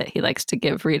Bauk said that he likes to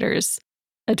give readers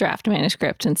a draft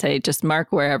manuscript and say, just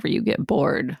mark wherever you get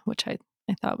bored, which I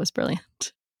thought was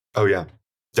brilliant. Oh, yeah,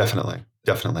 definitely.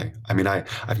 Definitely. I mean,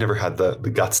 I've never had the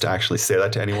guts to actually say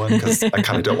that to anyone because I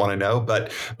kind of don't want to know.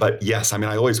 But yes, I mean,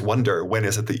 I always wonder, when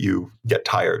is it that you get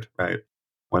tired, right?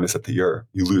 When is it that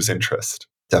you lose interest?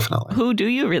 Definitely. Who do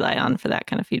you rely on for that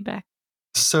kind of feedback?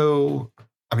 So,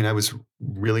 I mean, I was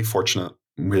really fortunate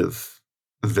with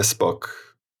this book.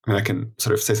 I mean, I can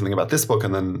sort of say something about this book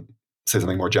and then say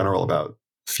something more general about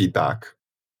feedback.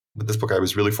 With this book, I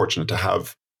was really fortunate to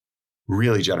have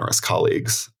really generous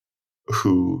colleagues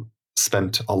who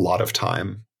spent a lot of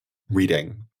time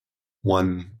reading.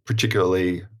 One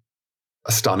particularly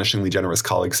astonishingly generous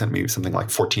colleague sent me something like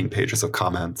 14 pages of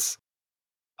comments.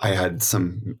 I had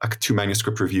two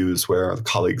manuscript reviews where the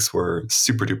colleagues were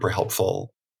super duper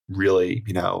helpful, really,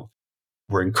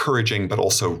 were encouraging, but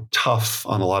also tough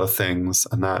on a lot of things.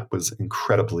 And that was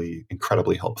incredibly,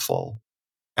 incredibly helpful.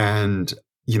 And,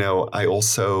 I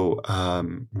also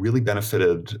really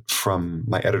benefited from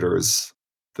my editors.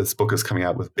 This book is coming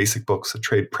out with Basic Books, a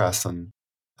trade press. And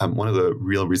one of the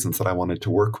real reasons that I wanted to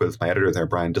work with my editor there,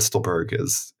 Brian Distelberg,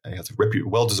 is he has a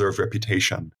well-deserved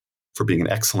reputation for being an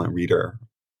excellent reader.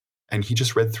 And he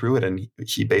just read through it and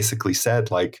he basically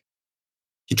said, like,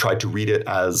 he tried to read it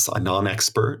as a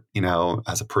non-expert,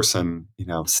 as a person,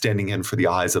 standing in for the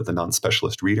eyes of the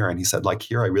non-specialist reader. And he said, like,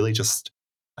 here,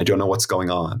 I don't know what's going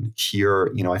on. Here,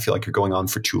 I feel like you're going on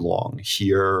for too long.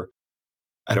 Here,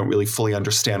 I don't really fully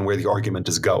understand where the argument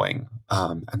is going.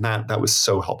 And that was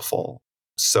so helpful,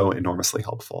 so enormously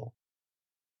helpful.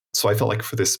 So I felt like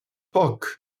for this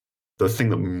book, the thing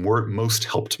that most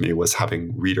helped me was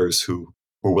having readers who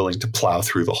were willing to plow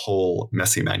through the whole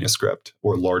messy manuscript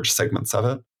or large segments of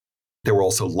it. There were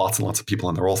also lots and lots of people,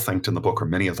 and they're all thanked in the book, or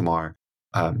many of them are,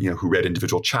 who read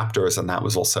individual chapters. And that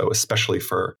was also especially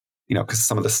for, because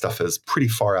some of this stuff is pretty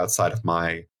far outside of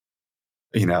my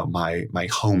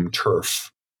home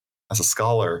turf as a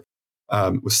scholar.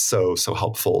 It was so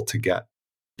helpful to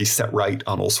be set right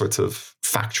on all sorts of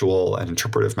factual and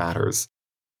interpretive matters.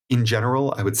 In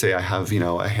general, I would say I have,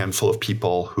 a handful of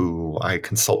people who I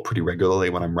consult pretty regularly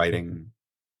when I'm writing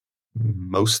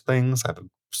most things. I have a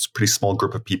pretty small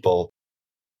group of people.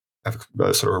 I have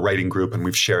a sort of a writing group, and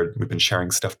we've been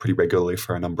sharing stuff pretty regularly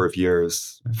for a number of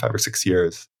years, 5 or 6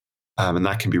 years. And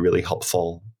that can be really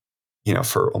helpful,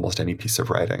 for almost any piece of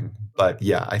writing. But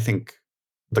yeah, I think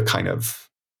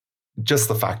just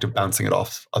the fact of bouncing it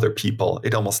off other people,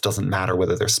 it almost doesn't matter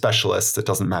whether they're specialists. It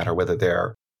doesn't matter whether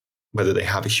they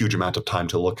have a huge amount of time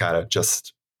to look at it.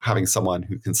 Just having someone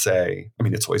who can say, I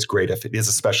mean, it's always great if it is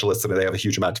a specialist and they have a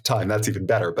huge amount of time, that's even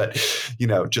better. But,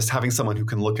 just having someone who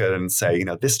can look at it and say,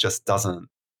 this just doesn't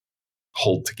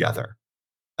hold together.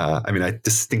 I mean, I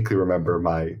distinctly remember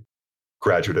my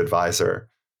graduate advisor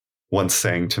once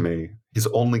saying to me, his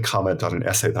only comment on an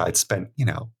essay that I'd spent,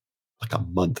 like a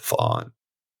month on,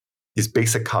 his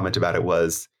basic comment about it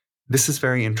was, this is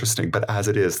very interesting, but as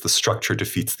it is, the structure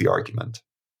defeats the argument.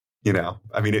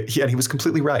 I mean, he was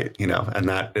completely right, and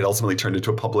that it ultimately turned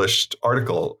into a published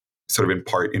article, sort of in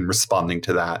part in responding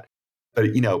to that. But,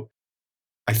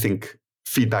 I think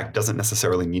feedback doesn't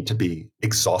necessarily need to be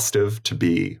exhaustive to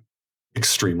be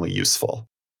extremely useful.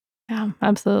 Yeah,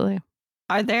 absolutely.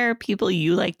 Are there people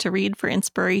you like to read for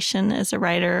inspiration as a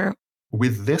writer?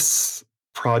 With this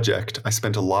project, I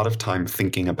spent a lot of time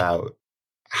thinking about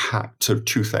sort of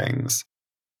two things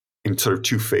in sort of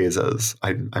two phases.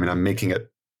 I mean, I'm making it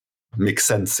make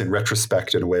sense in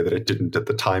retrospect in a way that it didn't at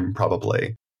the time,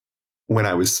 probably. When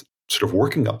I was sort of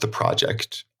working up the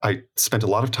project, I spent a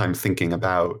lot of time thinking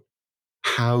about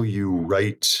how you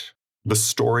write the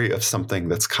story of something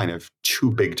that's kind of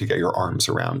too big to get your arms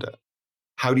around it.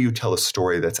 How do you tell a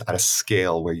story that's at a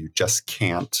scale where you just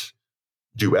can't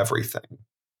do everything,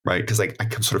 right? Because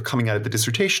I'm sort of coming out of the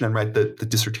dissertation, and right, the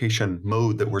dissertation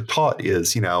mode that we're taught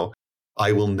is,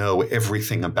 I will know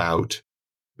everything about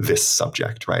this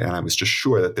subject, right? And I was just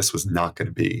sure that this was not going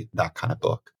to be that kind of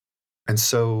book. And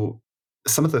so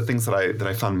some of the things that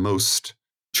I found most,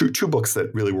 two books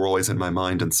that really were always in my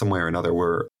mind in some way or another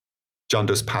were John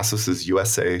Dos Passos's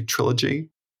USA trilogy,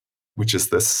 which is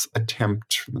this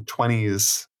attempt from the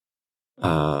 20s,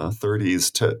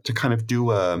 30s to kind of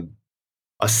do a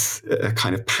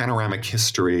kind of panoramic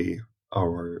history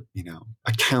or,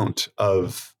 account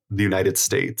of the United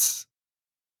States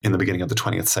in the beginning of the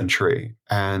 20th century.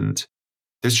 And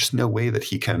there's just no way that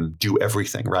he can do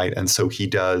everything, right? And so he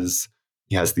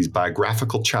has these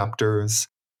biographical chapters.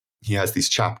 He has these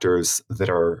chapters that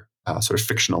are sort of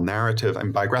fictional narrative.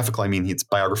 And biographical, I mean, it's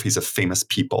biographies of famous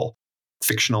people,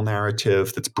 fictional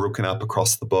narrative that's broken up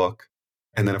across the book.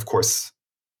 And then, of course,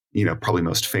 probably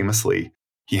most famously,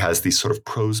 he has these sort of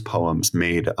prose poems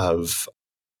made of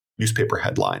newspaper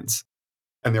headlines.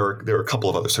 And there are a couple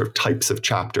of other sort of types of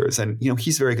chapters. And,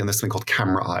 he's very good in this thing called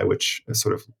camera eye, which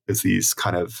sort of is these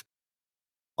kind of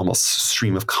almost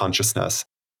stream of consciousness.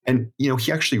 And,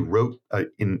 he actually wrote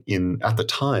in at the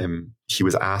time, he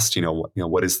was asked,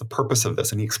 what is the purpose of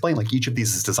this? And he explained like each of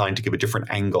these is designed to give a different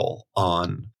angle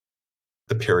on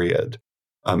the period.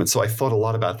 And so I thought a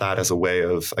lot about that as a way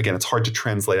of, again, it's hard to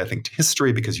translate, I think, to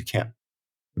history because you can't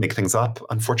make things up,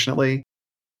 unfortunately.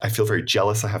 I feel very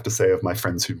jealous, I have to say, of my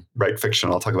friends who write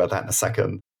fiction. I'll talk about that in a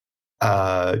second.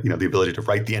 The ability to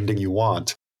write the ending you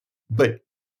want. But,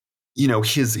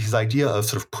 his idea of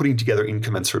sort of putting together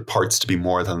incommensurate parts to be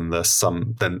more than the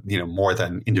sum, more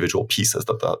than individual pieces,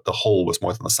 that the whole was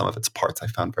more than the sum of its parts, I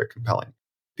found very compelling.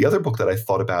 The other book that I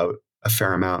thought about a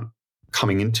fair amount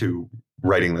coming into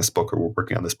writing this book or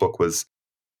working on this book was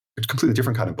a completely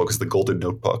different kind of book, is The Golden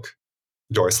Notebook,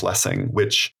 Doris Lessing,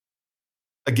 which,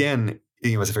 again,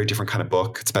 is a very different kind of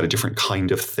book. It's about a different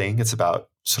kind of thing. It's about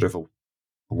sort of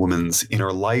a woman's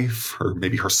inner life, or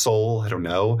maybe her soul, I don't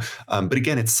know. But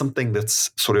again, it's something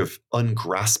that's sort of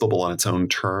ungraspable on its own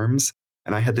terms.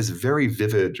 And I had this very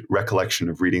vivid recollection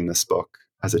of reading this book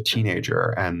as a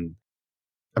teenager. And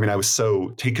I mean, I was so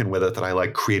taken with it that I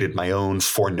created my own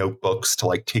 4 notebooks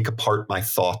to take apart my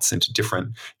thoughts into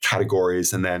different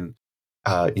categories and then,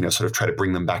 sort of try to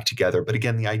bring them back together. But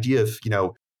again, the idea of,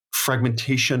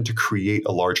 fragmentation to create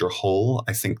a larger whole,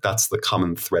 I think that's the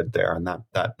common thread there. And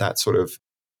that sort of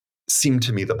seemed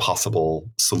to me the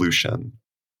possible solution.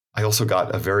 I also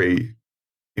got a very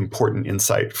important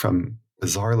insight from,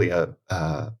 bizarrely,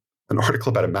 an article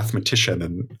about a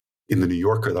mathematician in the New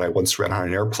Yorker that I once read on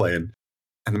an airplane.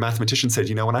 And the mathematician said,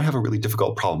 when I have a really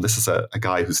difficult problem, this is a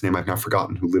guy whose name I've now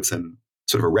forgotten, who lives in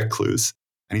sort of a recluse.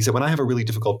 And he said, when I have a really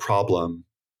difficult problem,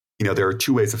 there are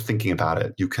 2 ways of thinking about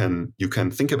it. You can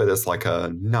think of it as like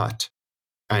a nut,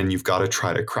 and you've got to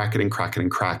try to crack it and crack it and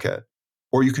crack it.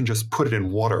 Or you can just put it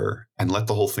in water and let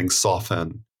the whole thing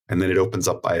soften, and then it opens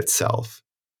up by itself.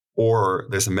 Or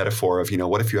there's a metaphor of,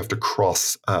 what if you have to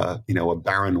cross, a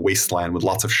barren wasteland with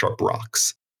lots of sharp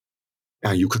rocks?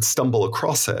 Now, you could stumble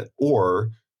across it,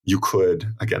 or you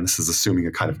could, again, this is assuming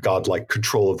a kind of godlike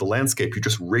control of the landscape, you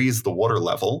just raise the water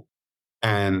level,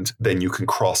 and then you can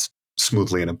cross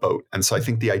smoothly in a boat. And so I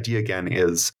think the idea, again,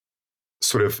 is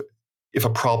sort of, if a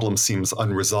problem seems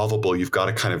unresolvable, you've got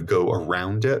to kind of go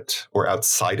around it or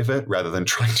outside of it rather than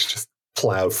trying to just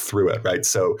plow through it, right?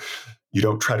 So you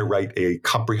don't try to write a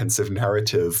comprehensive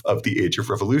narrative of the Age of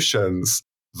Revolutions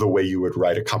the way you would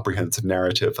write a comprehensive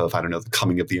narrative of, I don't know, the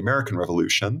coming of the American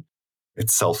Revolution,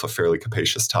 itself a fairly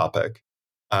capacious topic.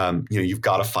 You've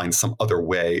got to find some other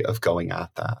way of going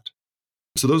at that.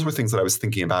 So those were things that I was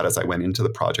thinking about as I went into the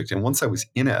project. And once I was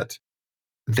in it,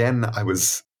 then I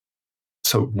was,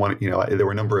 there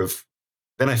were a number of,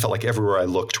 then I felt like everywhere I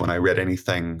looked when I read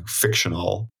anything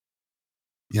fictional,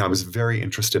 I was very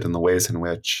interested in the ways in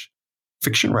which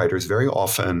fiction writers very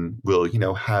often will,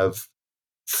 have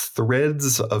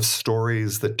threads of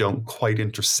stories that don't quite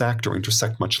intersect or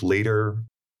intersect much later.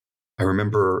 I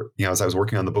remember, as I was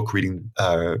working on the book, reading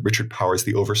Richard Powers'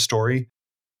 The Overstory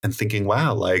and thinking,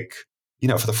 wow,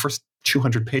 for the first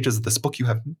 200 pages of this book, you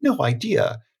have no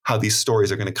idea how these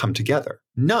stories are going to come together.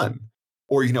 None.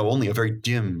 Or, only a very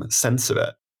dim sense of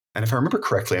it. And if I remember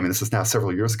correctly, I mean, this is now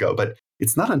several years ago, but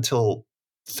it's not until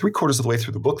 3/4 of the way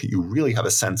through the book that you really have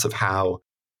a sense of how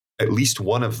at least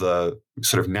one of the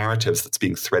sort of narratives that's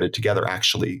being threaded together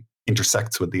actually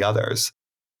intersects with the others.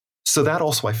 So that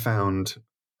also I found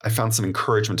some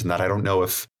encouragement in that. I don't know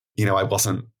if, I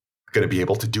wasn't going to be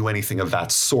able to do anything of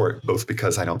that sort, both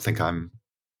because I don't think I'm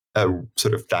a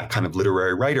sort of that kind of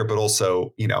literary writer, but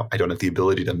also, I don't have the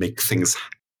ability to make things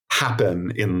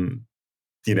happen in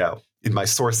my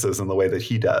sources in the way that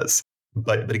he does.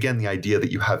 But again, the idea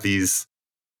that you have these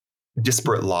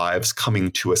disparate lives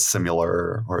coming to a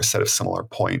similar or a set of similar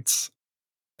points.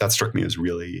 That struck me as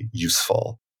really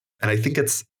useful. And I think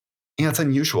it's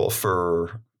unusual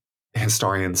for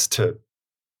historians to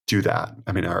do that.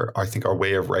 I mean, I think our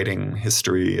way of writing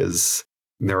history is,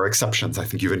 there are exceptions. I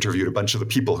think you've interviewed a bunch of the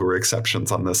people who are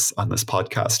exceptions on this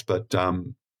podcast, but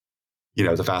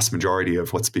the vast majority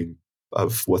of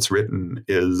what's written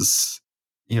is,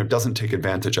 doesn't take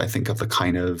advantage, I think, of the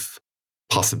kind of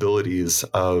possibilities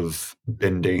of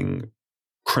bending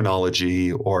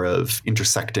chronology or of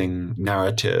intersecting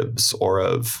narratives or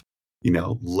of,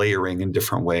 layering in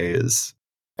different ways.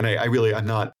 And I'm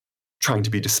not trying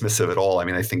to be dismissive at all. I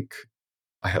mean, I think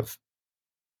I have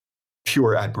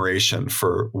pure admiration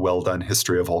for well done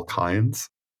history of all kinds,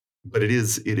 but it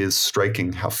is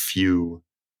striking how few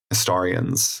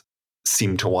historians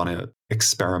seem to want to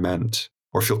experiment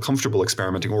or feel comfortable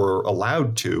experimenting or are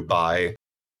allowed to by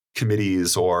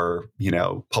committees or,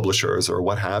 publishers or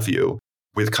what have you,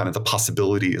 with kind of the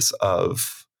possibilities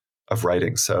of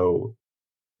writing. So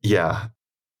yeah,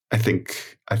 I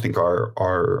think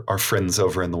our friends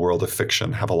over in the world of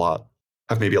fiction have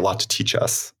maybe a lot to teach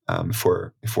us, if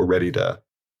we're ready to,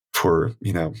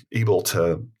 able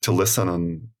to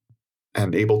listen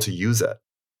and able to use it,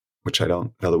 which I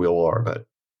don't know that we all are,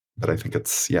 but I think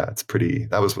it's pretty.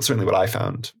 That was certainly what I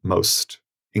found most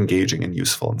engaging and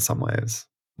useful in some ways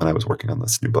when I was working on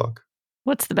this new book.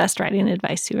 What's the best writing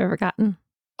advice you've ever gotten?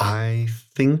 I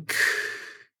think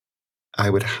I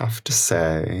would have to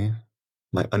say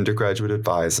my undergraduate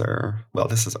advisor. Well, I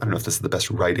don't know if this is the best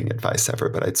writing advice ever,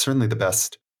 but it's certainly the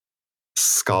best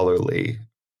scholarly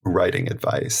writing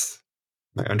advice.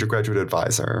 My undergraduate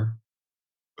advisor,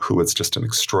 who was just an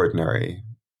extraordinary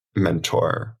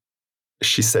mentor,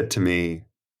 she said to me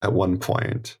at one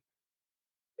point,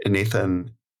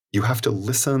 Nathan, you have to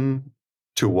listen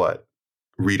to what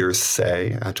readers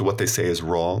say and to what they say is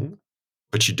wrong,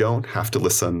 but you don't have to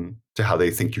listen to how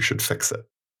they think you should fix it.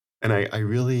 And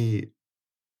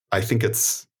I think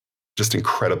it's just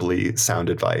incredibly sound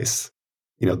advice.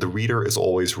 The reader is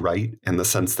always right in the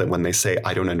sense that when they say,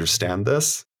 I don't understand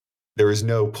this, there is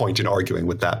no point in arguing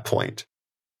with that point.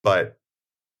 But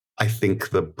I think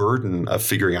the burden of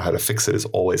figuring out how to fix it is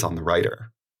always on the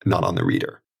writer, not on the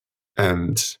reader.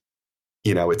 And,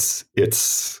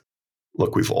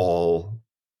 look,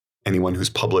 anyone who's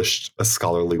published a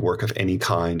scholarly work of any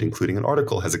kind, including an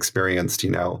article, has experienced,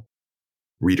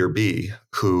 reader B,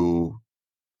 who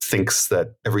thinks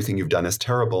that everything you've done is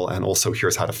terrible and also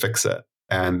here's how to fix it.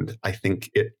 And I think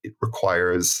it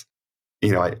requires,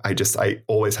 I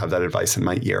always have that advice in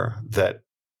my ear that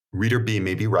reader B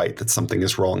may be right that something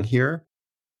is wrong here,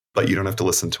 but you don't have to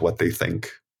listen to what they think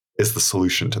is the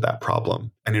solution to that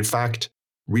problem. And in fact,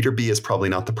 reader B is probably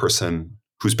not the person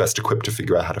who's best equipped to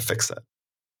figure out how to fix it.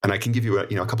 And I can give you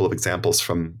a couple of examples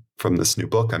from this new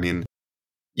book. I mean,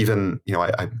 even,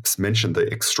 I mentioned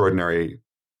the extraordinary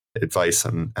advice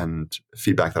and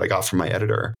feedback that I got from my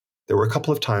editor. There were a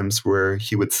couple of times where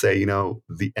he would say,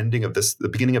 the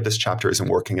beginning of this chapter isn't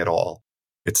working at all.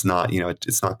 It's not,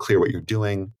 it's not clear what you're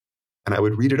doing. And I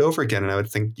would read it over again and I would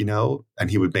think, and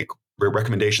he would make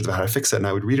recommendations about how to fix it. And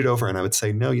I would read it over and I would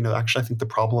say, no, actually, I think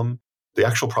the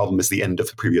actual problem is the end of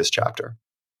the previous chapter.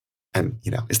 And,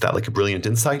 is that like a brilliant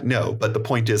insight? No. But the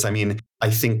point is, I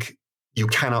think you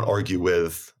cannot argue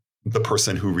with the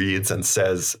person who reads and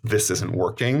says, this isn't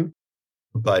working,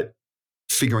 but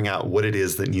figuring out what it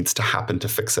is that needs to happen to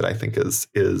fix it, I think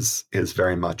is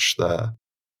very much the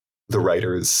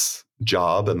writer's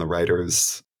job and the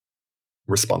writer's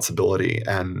responsibility.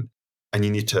 And you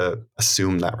need to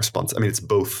assume that it's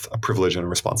both a privilege and a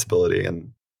responsibility.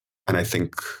 And I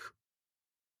think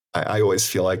I always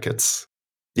feel like it's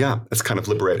kind of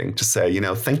liberating to say,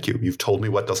 thank you. You've told me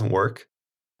what doesn't work.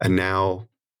 And now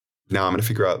I'm going to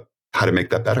figure out how to make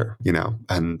that better,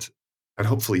 and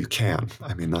hopefully you can.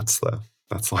 That's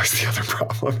largely the other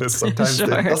problem is sometimes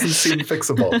Sure. It doesn't seem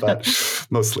fixable, but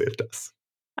mostly it does.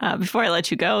 Before I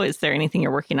let you go, is there anything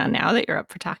you're working on now that you're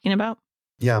up for talking about?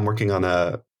 Yeah, I'm working on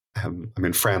I'm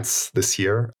in France this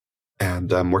year,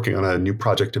 and I'm working on a new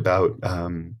project about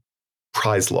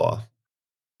prize law.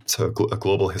 So a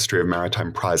global history of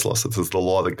maritime prize law. So this is the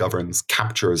law that governs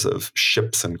captures of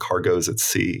ships and cargoes at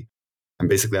sea. And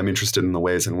basically, I'm interested in the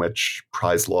ways in which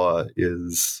prize law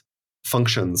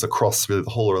functions across really the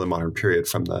whole early modern period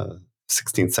from the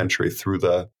 16th century through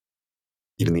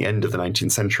even the end of the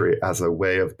 19th century as a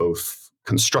way of both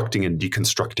constructing and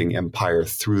deconstructing empire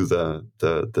through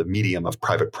the medium of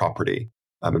private property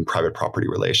and private property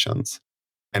relations.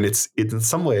 And it's in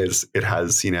some ways, it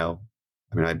has,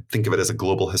 I think of it as a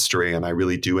global history, and I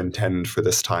really do intend for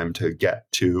this time to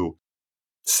get to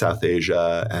South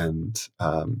Asia and,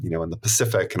 in the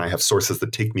Pacific, and I have sources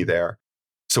that take me there.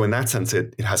 So in that sense,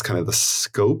 it has kind of the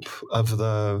scope of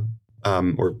the,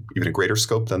 or even a greater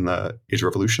scope than the Age of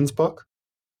Revolutions book.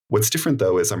 What's different,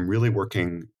 though, is I'm really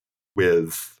working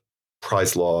with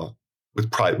prize law, with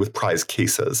prize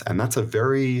cases. And that's a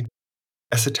very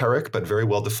esoteric but very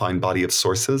well-defined body of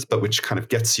sources, but which kind of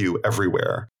gets you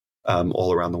everywhere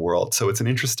all around the world. So it's been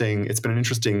an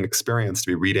interesting experience to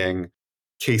be reading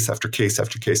case after case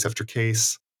after case after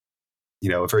case.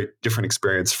 A very different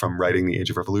experience from writing the Age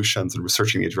of Revolutions and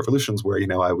researching the Age of Revolutions, where,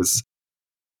 I was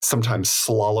sometimes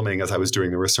slaloming as I was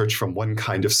doing the research from one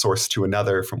kind of source to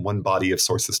another, from one body of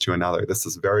sources to another. This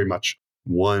is very much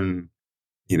one,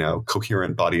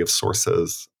 coherent body of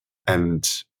sources, and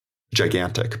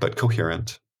gigantic, but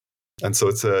coherent. And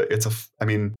so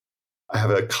I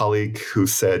have a colleague who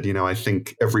said, I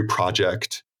think every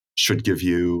project should give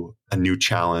you a new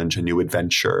challenge, a new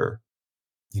adventure,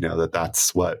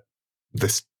 that's what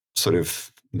this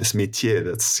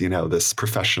métier, this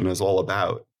profession is all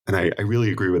about. And I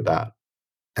really agree with that.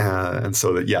 And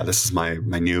so this is my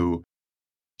new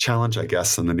challenge, I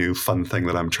guess. And the new fun thing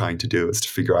that I'm trying to do is to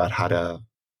figure out how to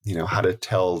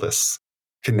tell this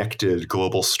connected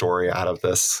global story out of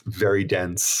this very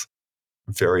dense,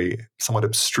 very somewhat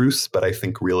abstruse, but I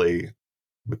think really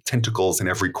with tentacles in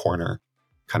every corner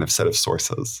kind of set of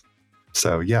sources.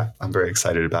 So I'm very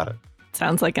excited about it.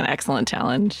 Sounds like an excellent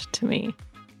challenge to me.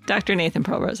 Dr. Nathan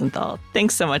Perl-Rosenthal,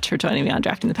 thanks so much for joining me on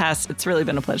Drafting the Past. It's really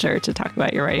been a pleasure to talk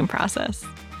about your writing process.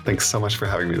 Thanks so much for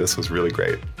having me. This was really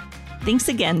great. Thanks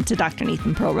again to Dr.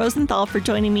 Nathan Perl-Rosenthal for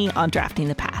joining me on Drafting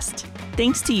the Past.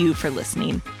 Thanks to you for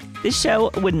listening. This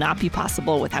show would not be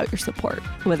possible without your support,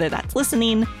 whether that's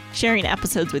listening, sharing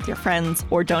episodes with your friends,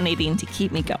 or donating to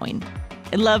keep me going.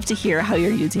 I'd love to hear how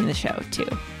you're using the show, too.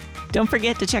 Don't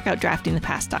forget to check out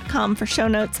draftingthepast.com for show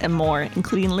notes and more,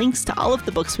 including links to all of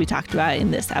the books we talked about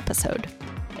in this episode.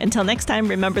 Until next time,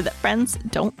 remember that friends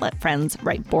don't let friends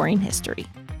write boring history.